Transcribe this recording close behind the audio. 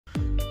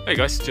Hey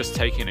guys, just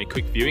taking a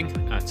quick viewing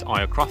at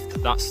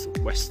Irecroft. That's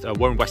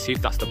Warren Westheath.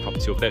 That's the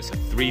property over there. It's a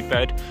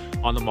 3-bed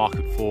on the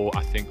market for,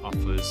 I think,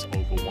 offers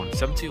over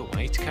 170 or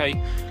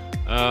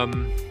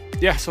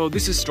 180k. Yeah, so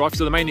this is Strive.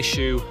 So the main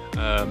issue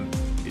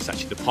is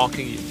actually the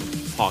parking. You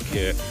can park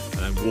here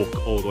and then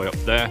walk all the way up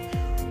there.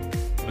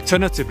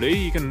 Alternatively,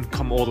 you can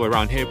come all the way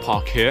around here,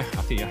 park here.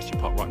 I think you actually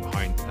park right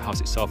behind the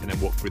house itself and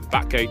then walk through the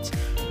back gate.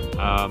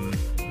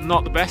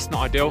 Not the best,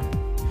 not ideal.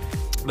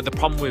 But the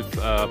problem with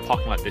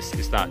parking like this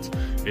is that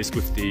it's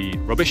with the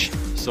rubbish.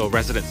 So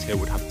residents here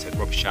would have to take the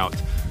rubbish out,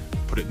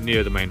 put it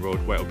near the main road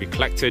where it will be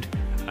collected,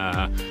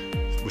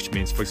 which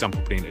means, for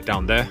example, putting it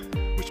down there,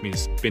 which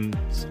means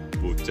bins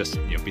will just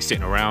be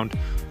sitting around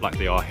like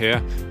they are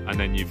here. And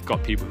then you've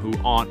got people who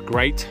aren't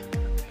great,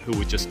 who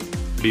would just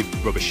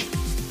leave rubbish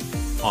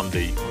on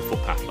the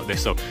footpath like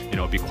this. So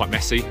it'll be quite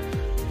messy,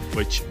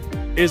 which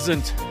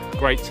isn't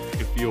great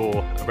if you're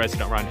a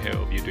resident around here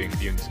or if you're doing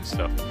viewings and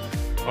stuff.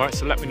 Alright,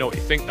 so let me know what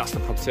you think. That's the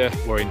property.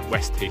 We're in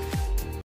Westheath.